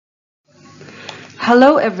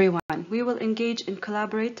Hello everyone! We will engage in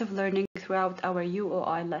collaborative learning throughout our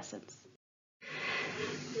UOI lessons.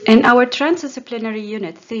 In our transdisciplinary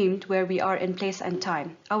unit themed Where We Are in Place and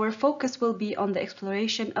Time, our focus will be on the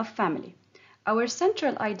exploration of family. Our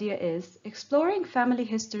central idea is exploring family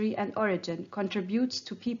history and origin contributes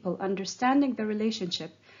to people understanding the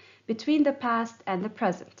relationship between the past and the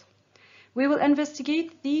present. We will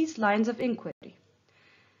investigate these lines of inquiry.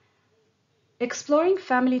 Exploring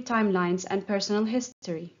family timelines and personal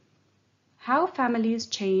history. How families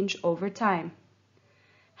change over time.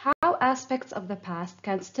 How aspects of the past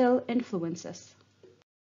can still influence us.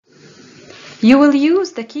 You will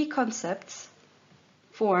use the key concepts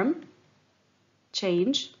form,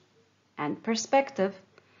 change, and perspective,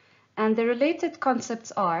 and the related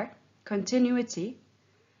concepts are continuity,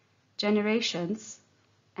 generations,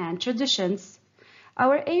 and traditions.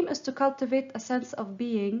 Our aim is to cultivate a sense of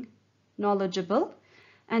being knowledgeable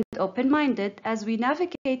and open-minded as we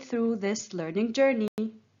navigate through this learning journey.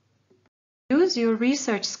 Use your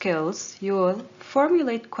research skills. You will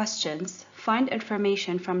formulate questions, find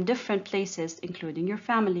information from different places, including your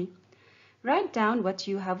family. Write down what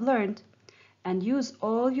you have learned, and use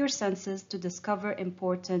all your senses to discover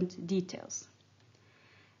important details.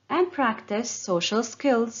 And practice social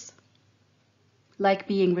skills, like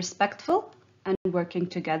being respectful and working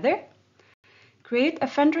together. Create a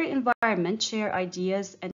friendly environment, share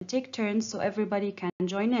ideas, and take turns so everybody can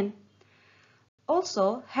join in.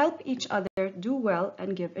 Also, help each other do well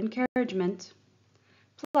and give encouragement.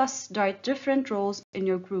 Plus, write different roles in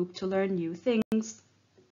your group to learn new things.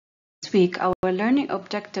 This week, our learning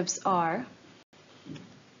objectives are: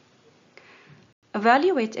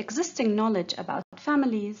 evaluate existing knowledge about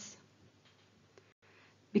families,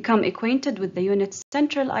 become acquainted with the unit's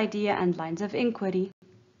central idea and lines of inquiry,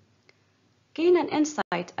 gain an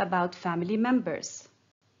insight about family members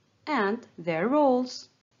and their roles.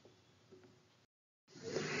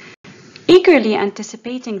 Eagerly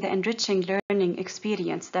anticipating the enriching learning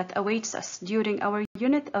experience that awaits us during our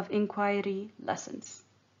Unit of Inquiry lessons.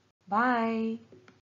 Bye!